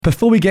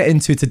Before we get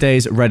into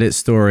today's Reddit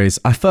stories,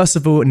 I first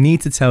of all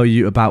need to tell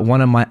you about one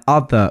of my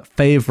other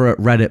favorite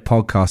Reddit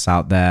podcasts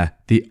out there,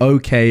 the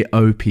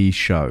OKOP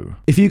Show.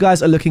 If you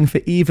guys are looking for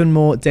even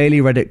more daily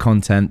Reddit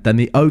content, then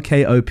the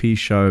OKOP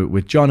Show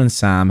with John and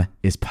Sam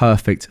is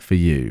perfect for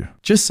you.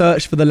 Just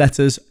search for the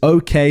letters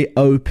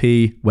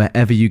OKOP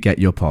wherever you get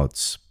your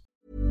pods.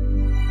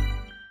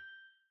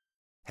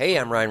 Hey,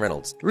 I'm Ryan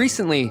Reynolds.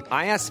 Recently,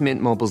 I asked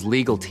Mint Mobile's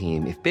legal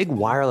team if big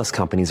wireless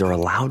companies are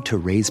allowed to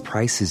raise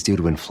prices due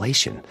to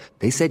inflation.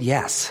 They said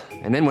yes.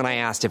 And then when I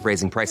asked if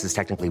raising prices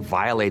technically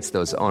violates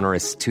those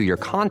onerous two-year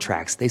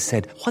contracts, they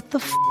said, "What the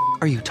f***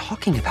 are you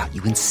talking about,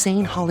 you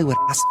insane Hollywood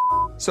ass?"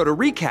 So to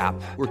recap,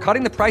 we're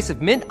cutting the price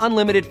of Mint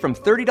Unlimited from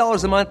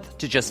 $30 a month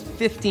to just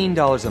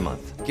 $15 a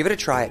month. Give it a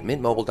try at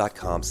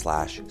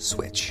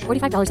mintmobile.com/switch.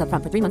 $45 up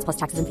front for 3 months plus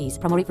taxes and fees.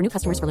 Promo rate for new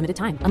customers for limited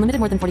time. Unlimited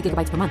more than 40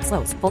 gigabytes per month.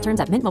 Slows full terms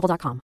at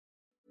mintmobile.com.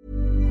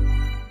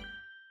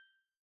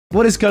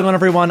 What is going on,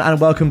 everyone,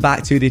 and welcome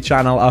back to the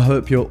channel. I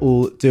hope you're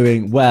all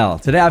doing well.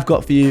 Today I've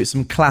got for you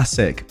some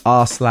classic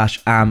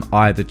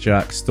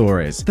r/am-I-the-jerk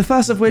stories. The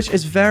first of which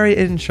is very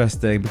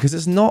interesting because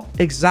it's not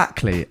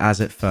exactly as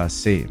it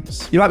first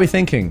seems. You might be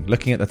thinking,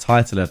 looking at the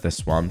title of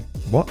this one,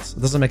 what?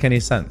 It doesn't make any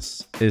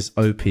sense. Is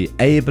OP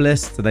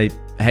ableist? Do they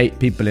hate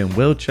people in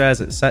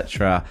wheelchairs,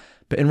 etc.?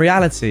 But in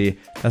reality,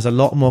 there's a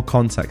lot more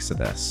context to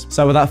this.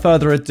 So without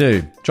further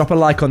ado, drop a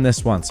like on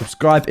this one.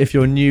 Subscribe if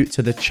you're new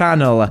to the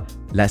channel.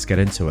 Let's get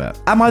into it.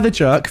 Am I the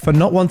jerk for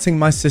not wanting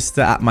my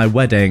sister at my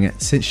wedding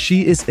since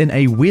she is in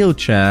a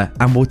wheelchair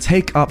and will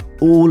take up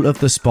all of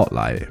the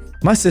spotlight?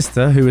 My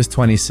sister, who is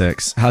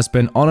 26, has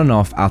been on and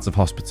off out of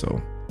hospital.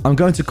 I'm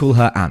going to call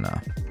her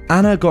Anna.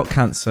 Anna got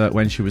cancer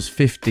when she was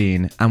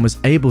 15 and was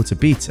able to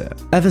beat it.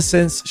 Ever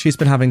since, she's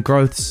been having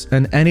growths,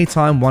 and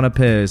anytime one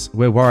appears,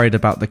 we're worried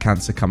about the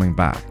cancer coming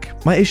back.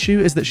 My issue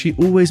is that she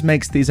always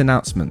makes these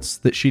announcements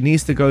that she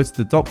needs to go to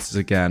the doctors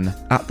again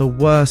at the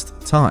worst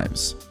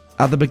times.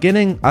 At the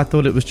beginning, I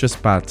thought it was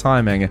just bad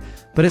timing,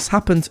 but it's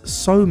happened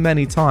so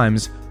many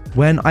times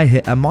when I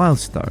hit a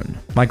milestone.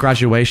 My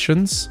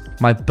graduations,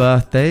 my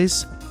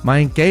birthdays, my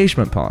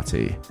engagement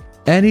party.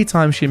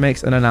 Anytime she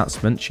makes an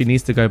announcement she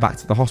needs to go back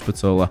to the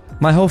hospital,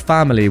 my whole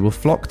family will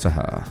flock to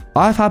her.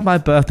 I've had my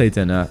birthday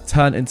dinner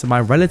turn into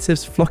my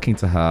relatives flocking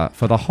to her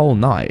for the whole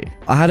night.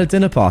 I had a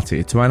dinner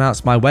party to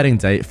announce my wedding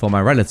date for my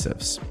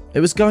relatives.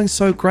 It was going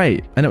so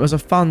great and it was a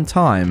fun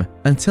time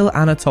until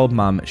Anna told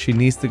Mum she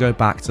needs to go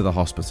back to the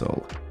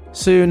hospital.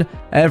 Soon,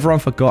 everyone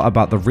forgot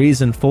about the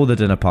reason for the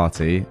dinner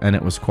party and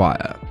it was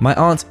quiet. My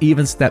aunt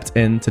even stepped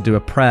in to do a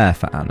prayer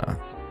for Anna.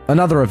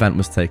 Another event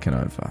was taken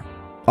over.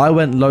 I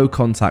went low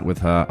contact with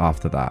her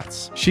after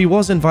that. She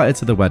was invited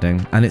to the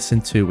wedding and it's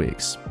in 2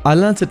 weeks. I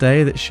learned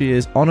today that she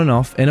is on and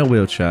off in a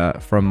wheelchair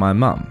from my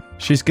mum.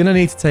 She's gonna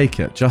need to take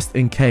it just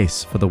in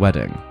case for the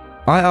wedding.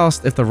 I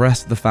asked if the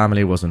rest of the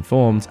family was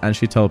informed and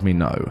she told me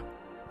no.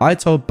 I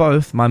told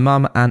both my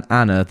mum and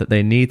Anna that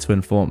they need to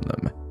inform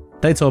them.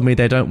 They told me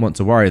they don't want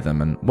to worry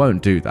them and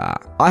won't do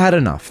that. I had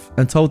enough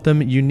and told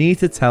them you need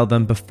to tell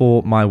them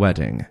before my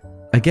wedding.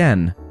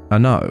 Again, a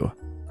no.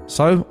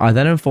 So I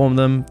then informed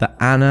them that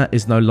Anna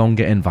is no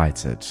longer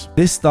invited.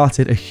 This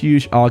started a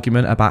huge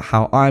argument about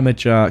how I'm a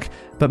jerk,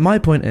 but my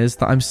point is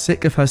that I'm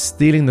sick of her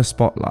stealing the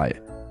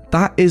spotlight.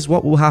 That is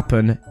what will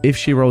happen if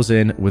she rolls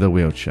in with a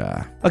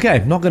wheelchair.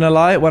 Okay, not gonna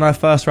lie, when I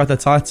first read the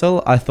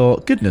title, I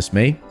thought, goodness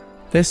me,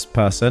 this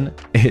person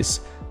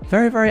is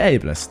very, very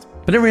ableist.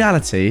 But in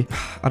reality,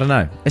 I don't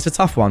know. It's a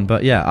tough one,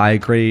 but yeah, I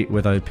agree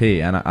with OP.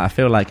 And I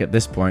feel like at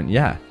this point,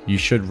 yeah, you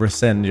should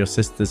rescind your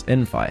sister's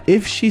invite.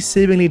 If she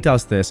seemingly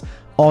does this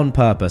on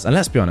purpose, and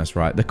let's be honest,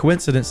 right, the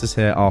coincidences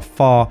here are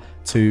far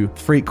too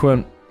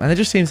frequent, and it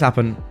just seems to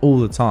happen all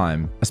the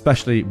time,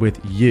 especially with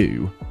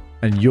you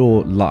and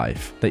your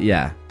life, that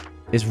yeah,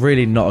 it's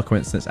really not a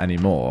coincidence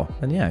anymore.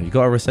 And yeah, you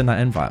got to rescind that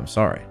invite. I'm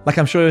sorry. Like,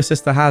 I'm sure your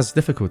sister has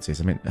difficulties.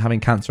 I mean,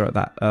 having cancer at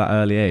that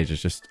early age is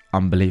just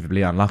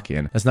unbelievably unlucky.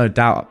 And there's no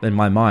doubt in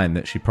my mind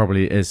that she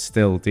probably is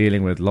still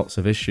dealing with lots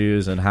of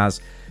issues and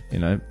has, you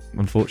know,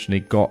 unfortunately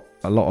got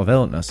a lot of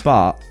illness.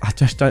 But I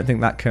just don't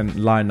think that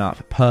can line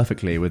up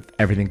perfectly with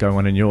everything going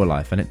on in your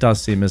life. And it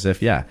does seem as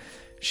if, yeah,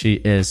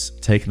 she is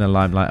taking the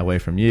limelight away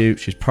from you.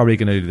 She's probably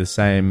going to do the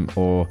same,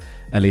 or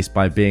at least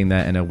by being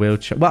there in a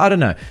wheelchair. Well, I don't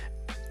know.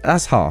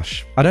 That's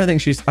harsh. I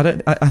think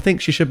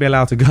she should be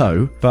allowed to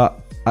go, but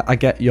I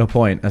get your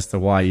point as to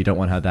why you don't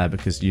want her there,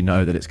 because you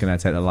know that it's going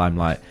to take the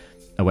limelight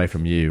away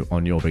from you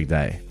on your big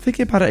day.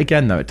 Thinking about it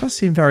again though, it does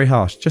seem very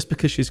harsh. Just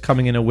because she's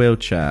coming in a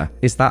wheelchair,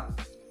 is that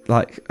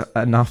like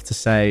enough to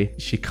say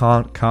she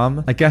can't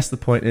come? I guess the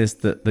point is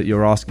that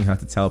you're asking her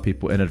to tell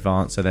people in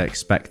advance so they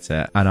expect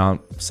it and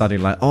aren't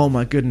suddenly like, oh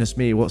my goodness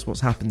me, what's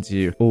happened to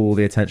you? All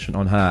the attention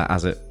on her,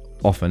 as it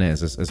often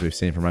is, as we've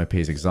seen from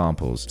OP's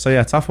examples. So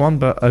yeah, tough one,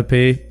 but OP,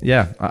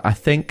 yeah, I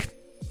think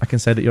I can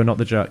say that you're not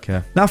the jerk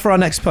here. Now for our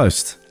next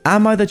post.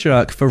 Am I the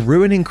jerk for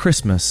ruining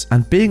Christmas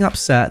and being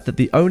upset that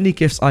the only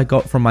gifts I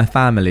got from my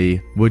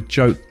family were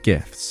joke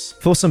gifts?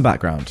 For some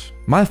background,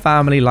 my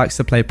family likes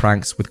to play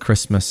pranks with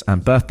Christmas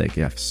and birthday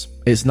gifts.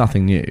 It's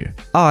nothing new.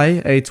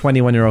 I, a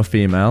 21-year-old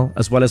female,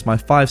 as well as my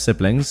 5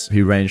 siblings,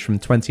 who range from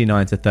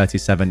 29 to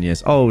 37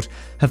 years old,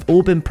 have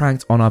all been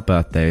pranked on our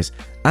birthdays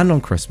and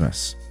on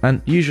Christmas,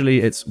 and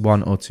usually it's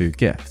 1 or 2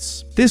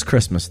 gifts. This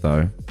Christmas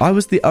though, I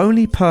was the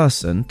only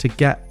person to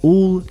get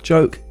all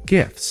joke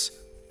gifts.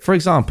 For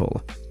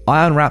example,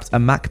 I unwrapped a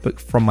MacBook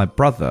from my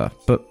brother,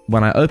 but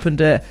when I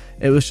opened it,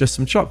 it was just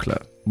some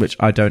chocolate, which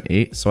I don't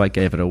eat, so I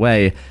gave it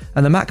away,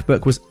 and the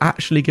MacBook was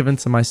actually given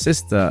to my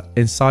sister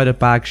inside a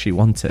bag she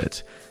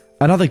wanted.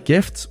 Another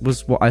gift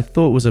was what I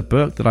thought was a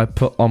book that I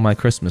put on my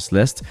Christmas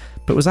list,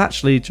 but was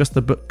actually just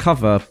the book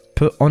cover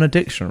put on a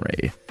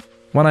dictionary.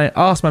 When I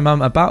asked my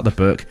mum about the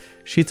book,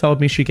 she told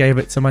me she gave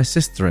it to my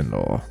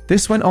sister-in-law.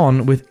 This went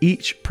on with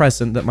each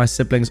present that my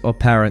siblings or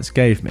parents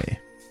gave me.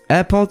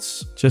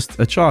 AirPods, just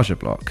a charger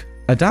block.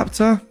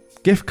 Adapter,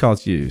 gift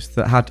cards used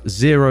that had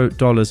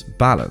 $0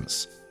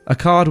 balance. A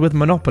card with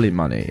Monopoly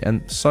money,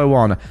 and so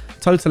on,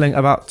 totaling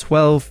about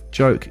 12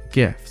 joke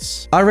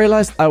gifts. I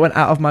realised I went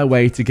out of my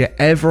way to get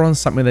everyone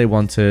something they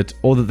wanted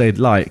or that they'd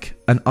like,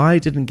 and I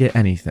didn't get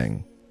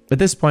anything. At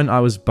this point, I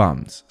was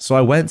bummed, so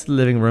I went to the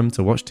living room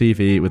to watch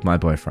TV with my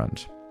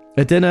boyfriend.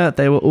 At dinner,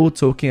 they were all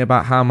talking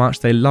about how much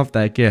they loved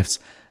their gifts,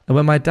 and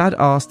when my dad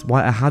asked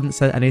why I hadn't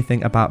said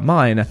anything about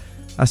mine,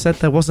 I said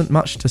there wasn't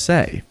much to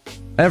say.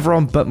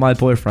 Everyone but my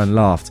boyfriend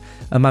laughed,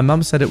 and my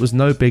mum said it was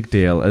no big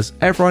deal as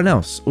everyone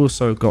else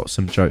also got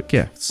some joke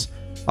gifts.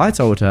 I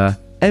told her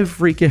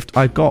every gift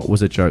I got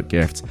was a joke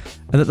gift,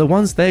 and that the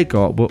ones they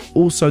got were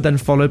also then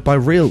followed by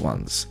real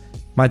ones.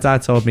 My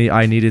dad told me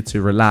I needed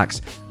to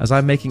relax as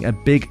I'm making a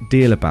big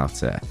deal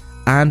about it,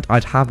 and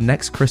I'd have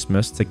next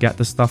Christmas to get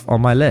the stuff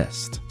on my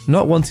list.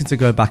 Not wanting to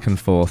go back and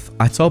forth,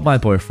 I told my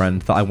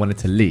boyfriend that I wanted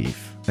to leave,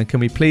 and can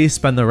we please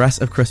spend the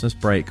rest of Christmas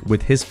break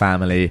with his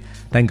family,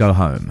 then go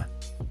home.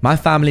 My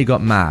family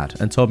got mad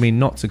and told me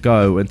not to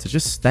go and to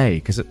just stay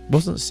because it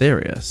wasn't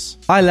serious.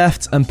 I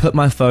left and put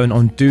my phone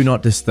on Do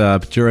Not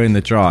Disturb during the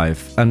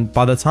drive, and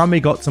by the time we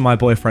got to my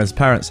boyfriend's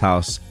parents'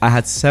 house, I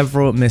had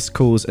several missed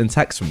calls and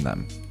texts from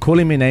them,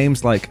 calling me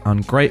names like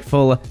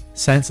ungrateful,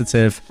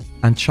 sensitive,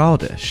 and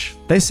childish.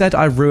 They said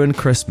I ruined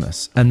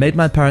Christmas and made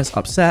my parents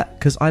upset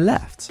because I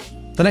left.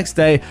 The next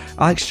day,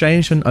 I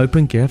exchanged and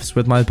opened gifts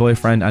with my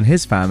boyfriend and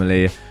his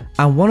family,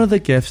 and one of the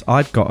gifts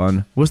I'd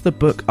gotten was the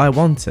book I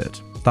wanted.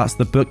 That's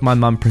the book my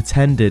mum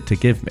pretended to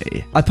give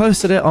me. I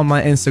posted it on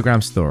my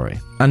Instagram story,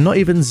 and not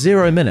even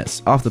 0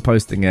 minutes after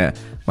posting it,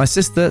 my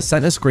sister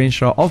sent a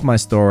screenshot of my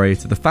story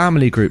to the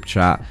family group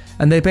chat,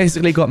 and they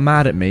basically got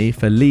mad at me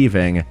for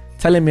leaving,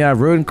 telling me I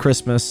ruined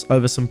Christmas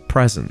over some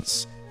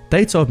presents.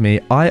 They told me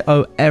I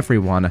owe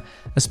everyone,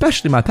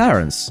 especially my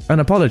parents,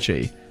 an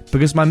apology,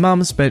 because my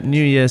mum spent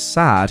New Year's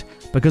sad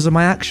because of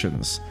my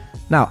actions.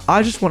 Now,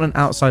 I just want an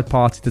outside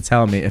party to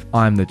tell me if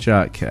I'm the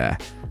jerk here.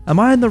 Am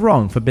I in the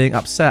wrong for being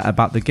upset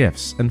about the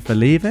gifts and for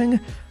leaving?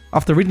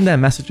 After reading their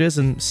messages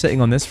and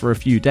sitting on this for a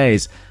few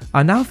days,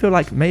 I now feel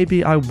like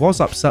maybe I was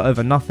upset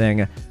over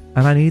nothing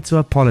and I need to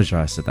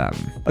apologise to them.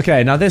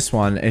 Okay, now this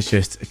one is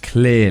just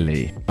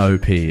clearly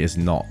OP is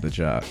not the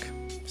jerk.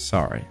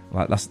 Sorry,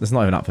 that's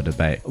not even up for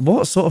debate.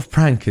 What sort of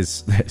prank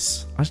is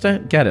this? I just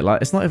don't get it.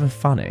 It's not even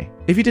funny.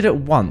 If you did it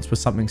once with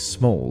something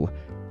small,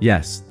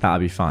 yes, that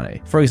would be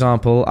funny. For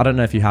example, I don't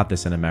know if you have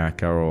this in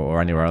America or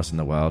anywhere else in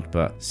the world,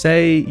 but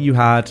say you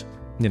had,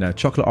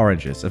 chocolate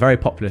oranges, a very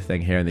popular thing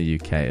here in the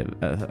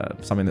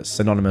UK, something that's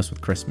synonymous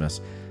with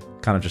Christmas,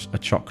 kind of just a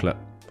chocolate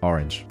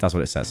orange. That's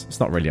what it says. It's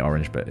not really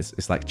orange, but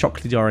it's like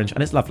chocolatey orange,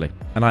 and it's lovely,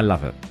 and I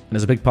love it. And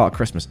it's a big part of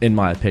Christmas, in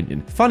my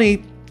opinion.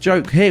 Funny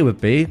joke here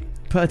would be,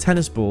 put a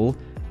tennis ball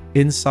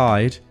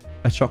inside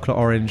a chocolate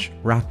orange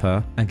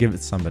wrapper and give it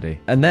to somebody.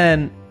 And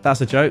then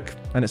that's a joke,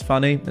 and it's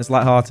funny, it's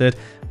lighthearted,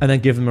 and then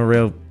give them a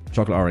real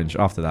chocolate orange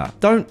after that.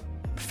 Don't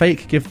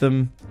fake give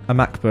them a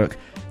MacBook,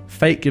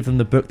 fake give them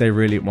the book they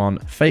really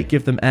want, fake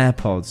give them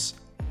AirPods,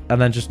 and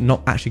then just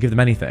not actually give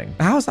them anything.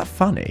 How is that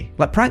funny?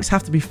 Pranks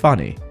have to be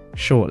funny,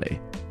 surely.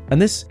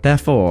 And this,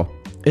 therefore,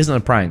 isn't a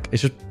prank,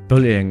 it's just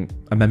bullying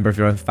a member of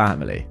your own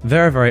family.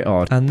 Very, very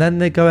odd. And then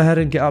they go ahead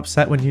and get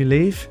upset when you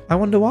leave? I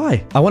wonder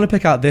why. I want to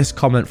pick out this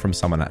comment from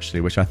someone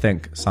actually, which I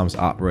think sums it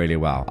up really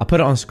well. I'll put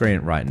it on screen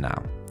right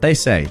now. They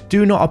say,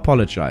 do not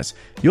apologize.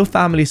 Your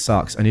family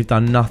sucks and you've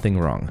done nothing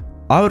wrong.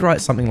 I would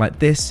write something like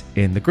this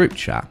in the group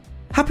chat.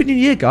 Happy New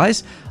Year,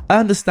 guys. I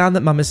understand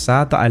that mum is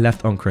sad that I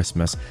left on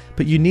Christmas,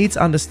 but you need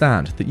to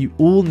understand that you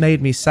all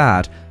made me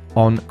sad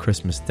on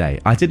Christmas Day.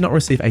 I did not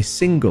receive a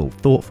single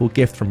thoughtful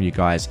gift from you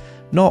guys.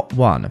 Not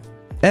one.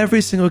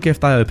 Every single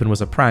gift I opened was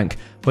a prank,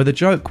 where the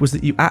joke was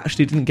that you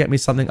actually didn't get me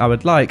something I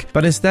would like,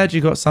 but instead you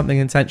got something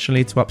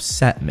intentionally to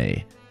upset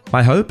me.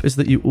 My hope is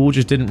that you all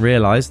just didn't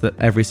realise that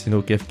every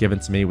single gift given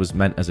to me was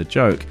meant as a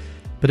joke,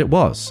 but it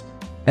was.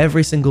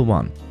 Every single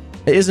one.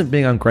 It isn't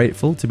being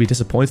ungrateful to be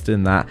disappointed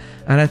in that,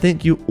 and I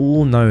think you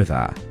all know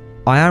that.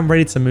 I am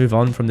ready to move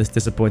on from this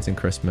disappointing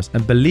Christmas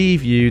and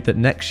believe you that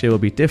next year will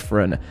be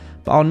different,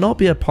 but I'll not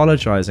be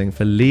apologizing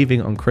for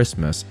leaving on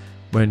Christmas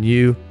when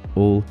you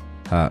all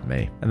hurt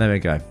me. And there we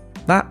go.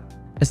 That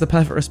is the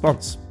perfect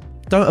response.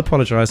 Don't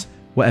apologize,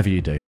 whatever you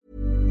do.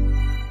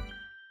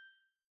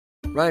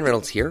 Ryan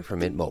Reynolds here from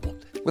Mint Mobile.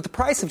 With the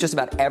price of just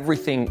about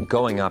everything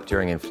going up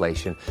during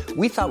inflation,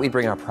 we thought we'd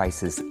bring our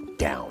prices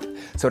down.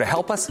 So to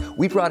help us,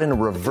 we brought in a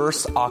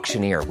reverse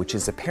auctioneer, which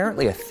is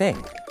apparently a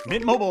thing.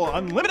 Mint Mobile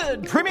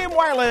Unlimited Premium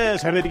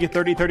Wireless. How to get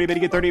 30, 30, bit to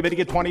get 30, bit to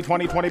get 20,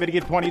 20, 20, bit to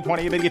get 20,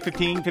 20, bit to get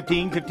 15,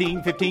 15,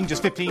 15, 15,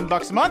 just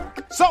 $15 a month?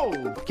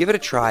 Sold! Give it a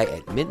try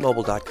at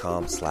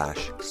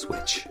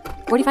mintmobile.com/switch.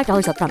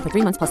 $45 up front for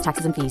 3 months plus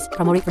taxes and fees.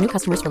 Promo rate for new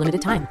customers for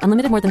limited time.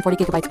 Unlimited more than 40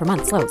 gigabytes per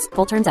month. Slows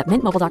full terms at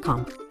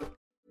mintmobile.com.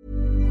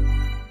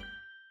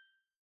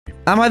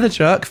 Am I the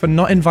jerk for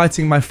not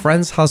inviting my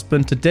friend's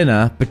husband to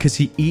dinner because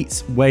he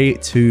eats way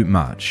too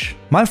much?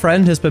 My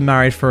friend has been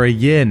married for a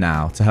year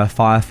now to her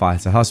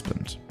firefighter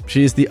husband.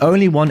 She is the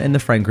only one in the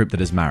friend group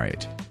that is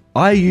married.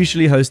 I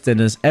usually host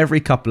dinners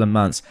every couple of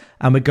months,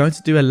 and we're going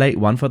to do a late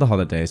one for the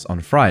holidays on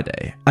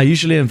Friday. I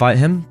usually invite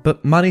him,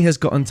 but money has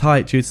gotten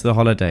tight due to the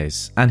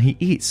holidays, and he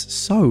eats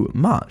so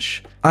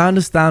much. I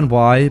understand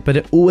why, but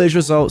it always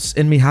results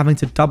in me having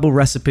to double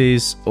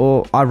recipes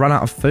or I run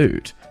out of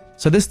food.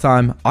 So this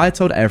time, I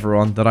told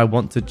everyone that I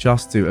want to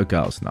just do a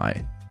girls'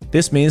 night.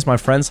 This means my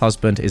friend's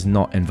husband is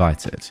not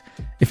invited.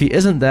 If he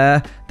isn't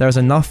there, there is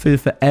enough food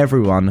for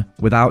everyone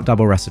without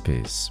double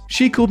recipes.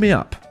 She called me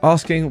up,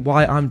 asking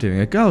why I'm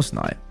doing a girls'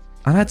 night.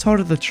 And I told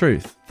her the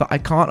truth, that I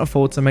can't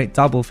afford to make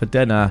double for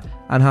dinner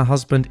and her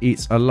husband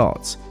eats a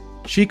lot.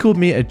 She called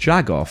me a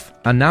jagoff,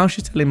 and now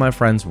she's telling my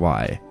friends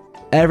why.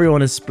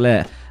 Everyone is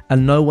split,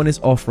 and no one is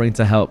offering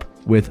to help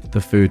with the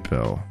food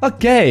bill.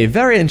 Okay,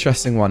 very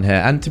interesting one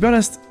here, and to be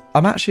honest,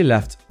 I'm actually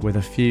left with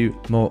a few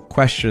more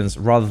questions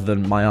rather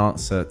than my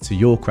answer to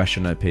your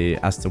question, OP,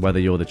 as to whether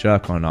you're the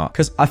jerk or not.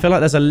 Because I feel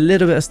like there's a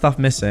little bit of stuff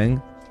missing,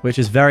 which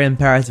is very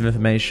imperative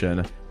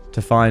information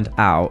to find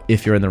out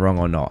if you're in the wrong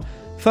or not.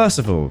 First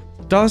of all,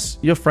 does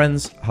your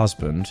friend's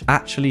husband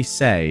actually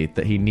say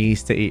that he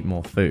needs to eat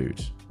more food?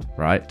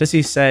 Right? Does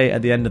he say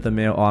at the end of the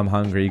meal, oh, I'm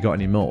hungry, you got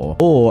any more?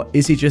 Or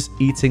is he just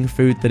eating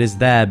food that is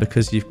there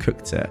because you've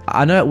cooked it?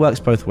 I know it works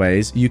both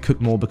ways. You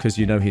cook more because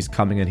you know he's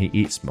coming and he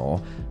eats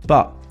more.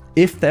 But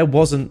if there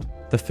wasn't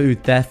the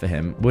food there for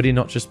him, would he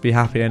not just be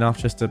happy enough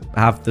just to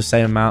have the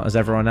same amount as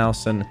everyone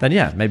else? And then,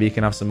 yeah, maybe he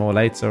can have some more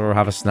later or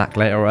have a snack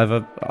later or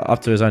whatever,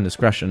 up to his own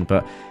discretion.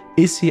 But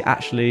is he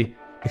actually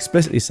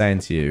explicitly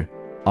saying to you,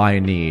 I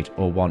need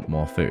or want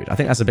more food? I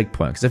think that's a big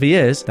point, because if he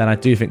is, then I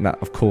do think that,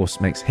 of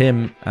course, makes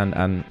him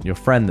and your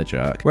friend the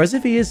jerk. Whereas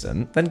if he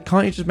isn't, then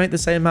can't you just make the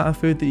same amount of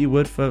food that you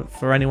would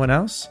for anyone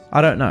else? I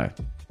don't know.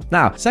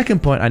 Now,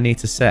 second point I need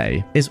to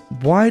say is,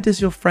 why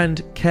does your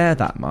friend care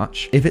that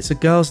much if it's a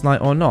girls'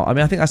 night or not? I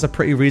mean, I think that's a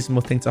pretty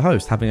reasonable thing to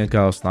host. Having a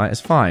girls' night is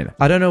fine.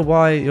 I don't know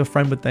why your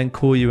friend would then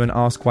call you and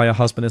ask why your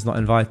husband is not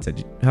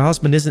invited. Her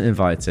husband isn't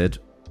invited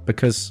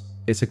because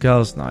it's a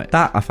girls' night.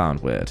 That I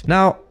found weird.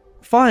 Now,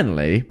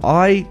 finally,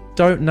 I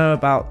don't know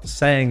about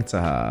saying to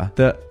her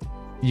that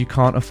you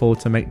can't afford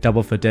to make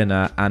double for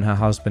dinner and her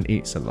husband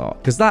eats a lot,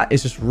 because that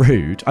is just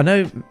rude. I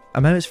know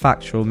it's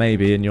factual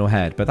maybe in your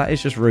head, but that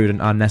is just rude and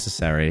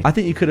unnecessary. I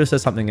think you could have said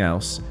something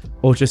else,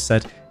 or just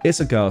said, it's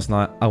a girls'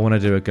 night, I want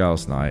to do a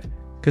girls' night.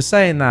 Because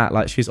saying that,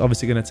 like, she's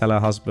obviously going to tell her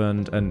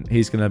husband and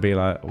he's going to be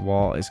like,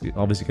 what? It's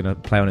obviously going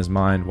to play on his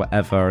mind,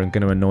 whatever, and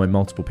going to annoy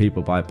multiple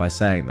people by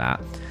saying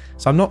that.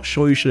 So I'm not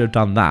sure you should have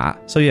done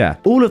that. So yeah,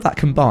 all of that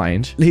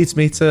combined leads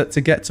me to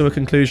get to a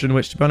conclusion,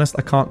 which, to be honest,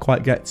 I can't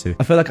quite get to.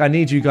 I feel like I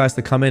need you guys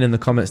to come in the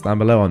comments down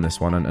below on this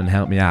one and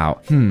help me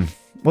out.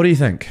 What do you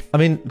think? I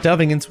mean,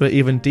 delving into it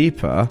even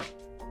deeper,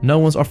 no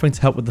one's offering to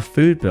help with the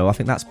food bill. I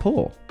think that's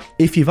poor.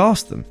 If you've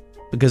asked them.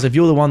 Because if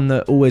you're the one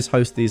that always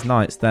hosts these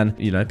nights, then,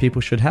 you know, people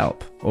should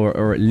help.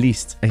 Or at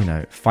least, you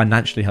know,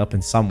 financially help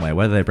in some way.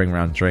 Whether they bring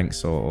around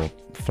drinks or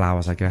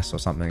flowers, I guess, or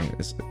something.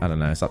 I don't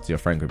know. It's up to your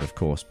friend group, of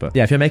course. But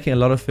yeah, if you're making a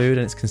lot of food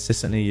and it's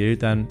consistently you,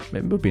 then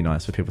it would be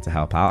nice for people to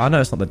help out. I know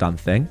it's not the done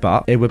thing,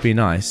 but it would be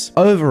nice.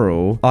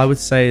 Overall, I would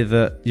say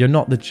that you're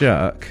not the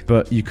jerk,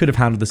 but you could have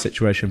handled the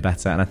situation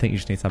better. And I think you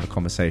just need to have a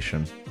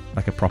conversation,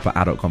 like a proper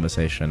adult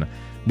conversation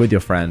with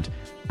your friend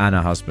and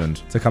her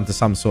husband to come to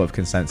some sort of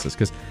consensus,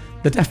 because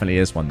there definitely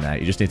is one there.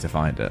 You just need to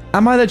find it.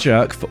 Am I the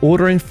jerk for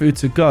ordering food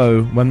to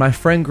go when my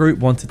friend group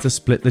wanted to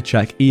split the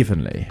check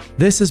evenly?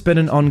 This has been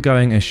an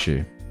ongoing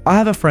issue. I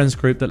have a friends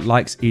group that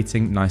likes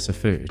eating nicer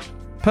food.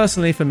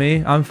 Personally, for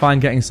me, I'm fine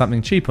getting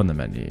something cheap on the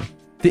menu.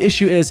 The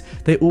issue is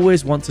they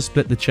always want to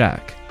split the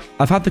check.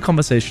 I've had the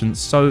conversation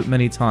so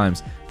many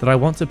times that I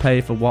want to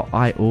pay for what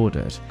I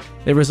ordered.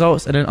 It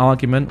results in an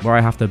argument where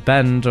I have to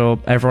bend or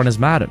everyone is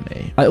mad at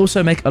me. I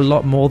also make a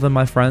lot more than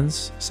my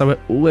friends, so it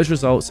always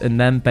results in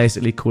them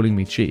basically calling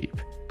me cheap.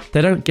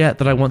 They don't get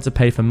that I want to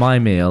pay for my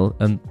meal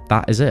and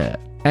that is it.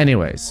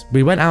 Anyways,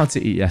 we went out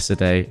to eat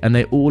yesterday and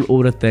they all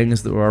ordered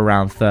things that were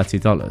around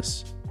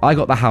 $30. I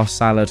got the house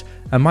salad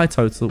and my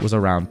total was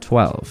around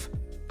 $12.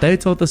 They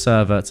told the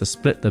server to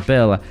split the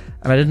bill, and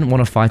I didn't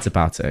want to fight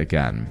about it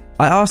again.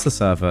 I asked the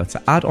server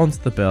to add onto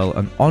the bill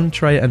an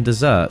entree and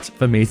dessert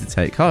for me to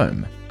take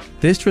home.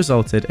 This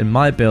resulted in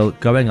my bill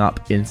going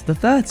up into the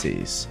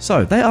 30s.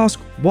 So they asked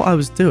what I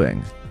was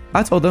doing.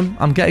 I told them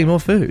I'm getting more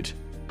food.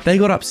 They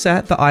got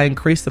upset that I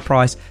increased the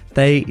price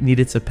they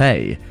needed to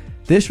pay.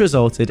 This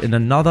resulted in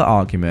another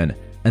argument,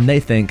 and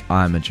they think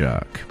I'm a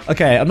jerk.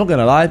 Okay, I'm not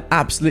gonna lie,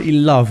 absolutely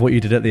love what you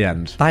did at the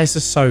end. That is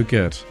just so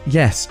good.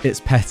 Yes,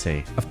 it's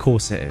petty. Of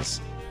course it is.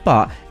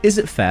 But is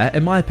it fair?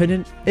 In my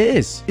opinion, it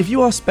is. If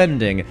you are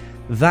spending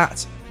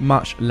that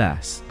much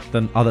less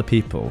than other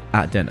people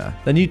at dinner,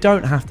 then you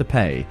don't have to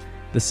pay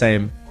the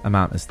same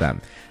amount as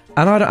them.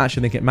 And I don't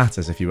actually think it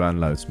matters if you earn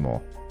loads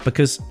more,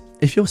 because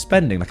if you're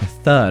spending like a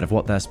third of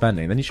what they're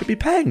spending, then you should be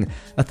paying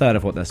a third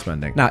of what they're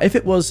spending. Now, if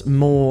it was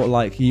more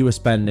like you were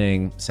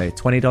spending, say,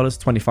 $20,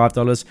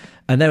 $25,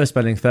 and they were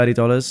spending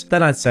 $30,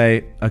 then I'd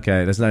say,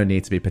 okay, there's no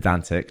need to be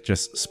pedantic,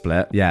 just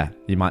split. Yeah,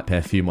 you might pay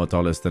a few more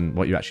dollars than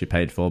what you actually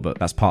paid for, but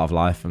that's part of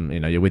life, and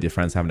you're with your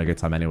friends having a good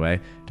time anyway.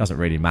 It doesn't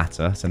really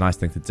matter. It's a nice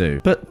thing to do.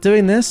 But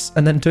doing this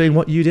and then doing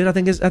what you did, I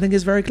think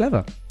is very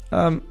clever.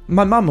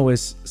 My mum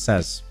always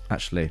says,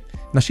 actually,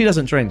 now she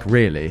doesn't drink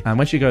really, and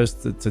when she goes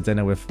to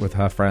dinner with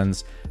her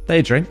friends,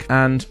 they drink,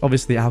 and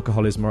obviously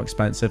alcohol is more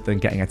expensive than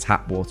getting a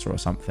tap water or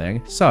something,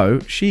 so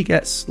she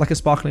gets like a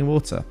sparkling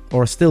water,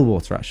 or a still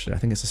water actually. I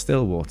think it's a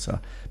still water,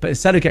 but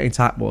instead of getting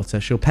tap water,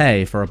 she'll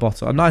pay for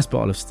a nice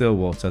bottle of still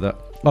water that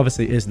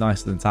obviously is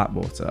nicer than tap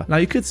water. Now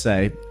you could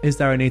say, is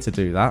there a need to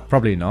do that?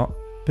 Probably not.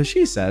 But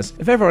she says,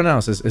 if everyone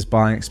else is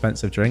buying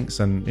expensive drinks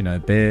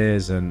and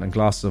beers and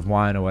glasses of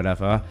wine or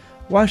whatever,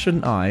 why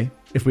shouldn't I,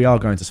 if we are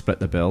going to split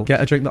the bill,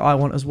 get a drink that I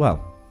want as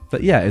well?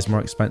 That, yeah, is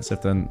more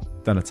expensive than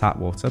a tap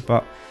water,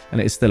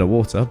 and it is still a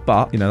water,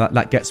 but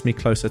that gets me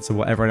closer to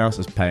what everyone else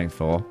is paying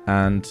for,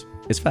 and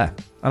it's fair.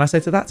 And I say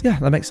to that, yeah,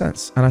 that makes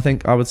sense. And I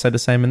think I would say the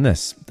same in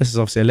this. This is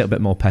obviously a little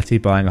bit more petty,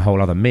 buying a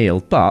whole other meal,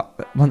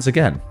 but once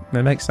again,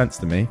 it makes sense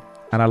to me,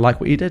 and I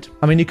like what you did.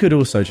 I mean, you could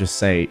also just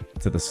say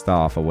to the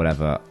staff or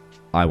whatever,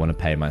 I want to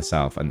pay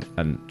myself,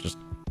 and just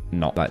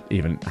not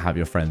even have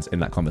your friends in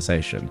that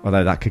conversation,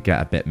 although that could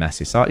get a bit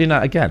messy. So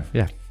again,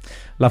 yeah,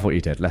 love what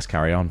you did. Let's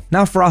carry on.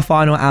 Now for our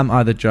final Am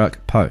I the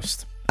Jerk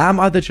post.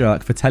 Am I the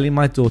jerk for telling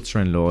my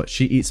daughter-in-law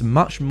she eats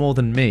much more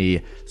than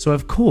me, so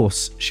of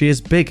course she is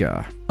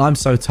bigger? I'm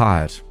so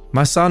tired.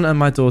 My son and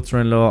my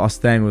daughter-in-law are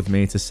staying with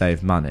me to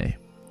save money.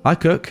 I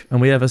cook and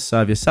we have a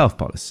serve yourself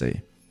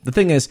policy. The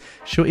thing is,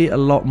 she'll eat a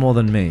lot more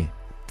than me.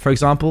 For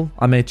example,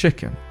 I made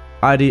chicken.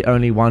 I'd eat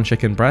only 1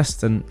 chicken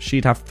breast and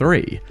she'd have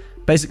 3.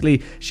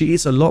 Basically, she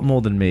eats a lot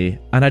more than me,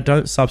 and I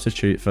don't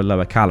substitute for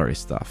lower calorie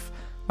stuff.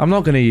 I'm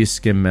not going to use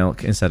skim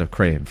milk instead of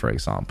cream, for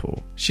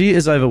example. She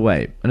is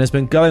overweight and has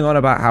been going on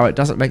about how it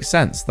doesn't make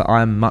sense that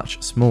I am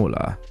much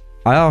smaller.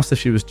 I asked if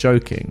she was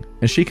joking,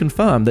 and she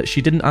confirmed that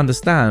she didn't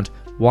understand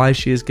why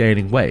she is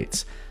gaining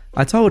weight.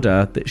 I told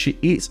her that she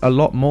eats a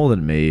lot more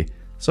than me,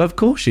 so of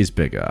course she's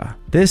bigger.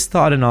 This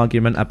started an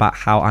argument about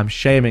how I'm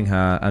shaming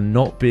her and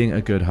not being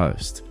a good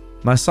host.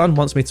 My son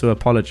wants me to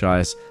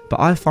apologise, but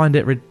I find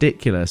it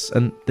ridiculous,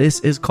 and this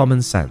is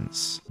common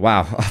sense.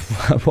 Wow,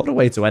 what a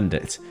way to end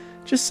it.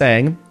 Just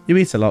saying, you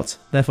eat a lot,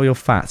 therefore you're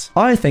fat.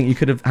 I think you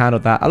could have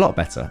handled that a lot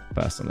better,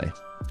 personally.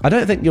 I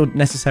don't think you're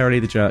necessarily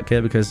the jerk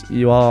here, because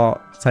you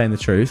are telling the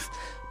truth,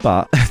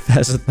 but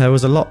there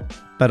was a lot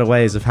better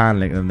ways of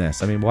handling it than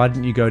this. I mean, why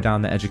didn't you go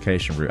down the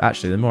education route?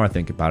 Actually, the more I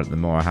think about it, the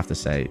more I have to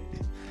say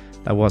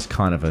that was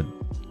kind of a,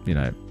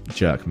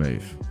 jerk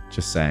move.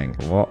 Just saying,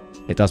 what?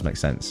 It does make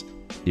sense.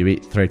 You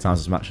eat 3 times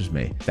as much as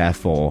me,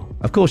 therefore,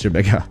 of course you're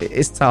bigger.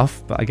 It's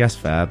tough, but I guess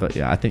fair. But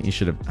yeah, I think you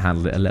should have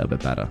handled it a little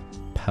bit better,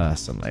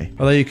 personally.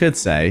 Although you could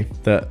say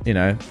that,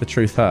 the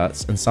truth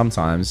hurts, and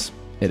sometimes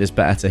it is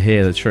better to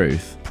hear the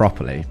truth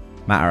properly,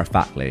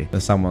 matter-of-factly, than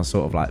someone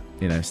sort of like,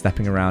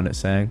 stepping around it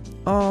saying,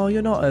 oh,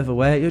 you're not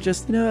overweight, you're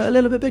just, a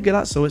little bit bigger,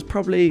 that's all. You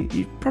probably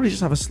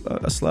just have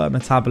a slower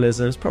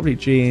metabolism, it's probably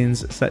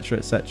genes, etc.,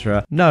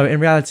 etc. No, in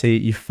reality,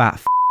 you fat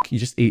f***, you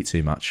just eat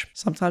too much.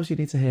 Sometimes you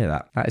need to hear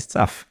that. That is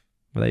tough.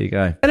 Well, there you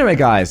go. Anyway,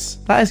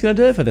 guys, that is going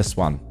to do it for this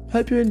one.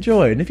 Hope you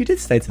enjoyed. And if you did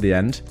stay to the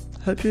end,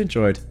 hope you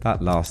enjoyed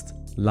that last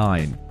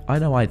line. I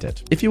know I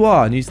did. If you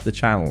are new to the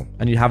channel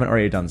and you haven't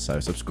already done so,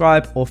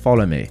 subscribe or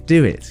follow me.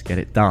 Do it. Get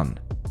it done.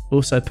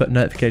 Also, put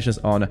notifications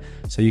on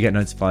so you get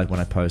notified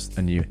when I post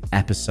a new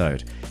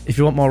episode. If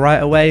you want more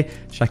right away,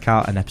 check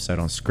out an episode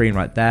on screen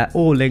right there,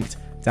 or linked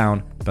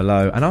down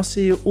below. And I'll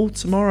see you all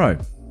tomorrow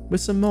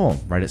with some more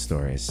Reddit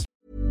stories.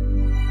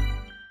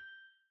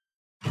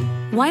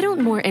 Why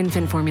don't more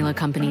infant formula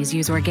companies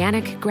use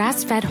organic,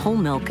 grass-fed whole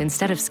milk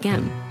instead of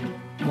skim?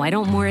 Why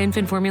don't more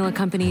infant formula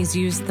companies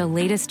use the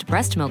latest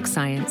breast milk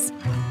science?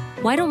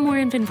 Why don't more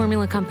infant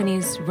formula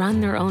companies run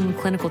their own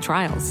clinical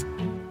trials?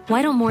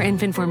 Why don't more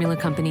infant formula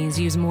companies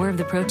use more of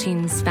the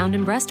proteins found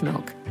in breast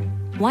milk?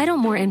 Why don't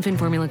more infant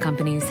formula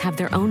companies have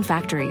their own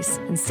factories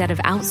instead of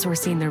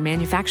outsourcing their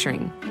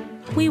manufacturing?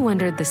 We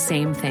wondered the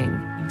same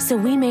thing. So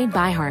we made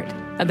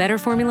ByHeart, a better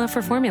formula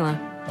for formula.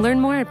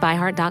 Learn more at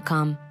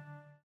byheart.com.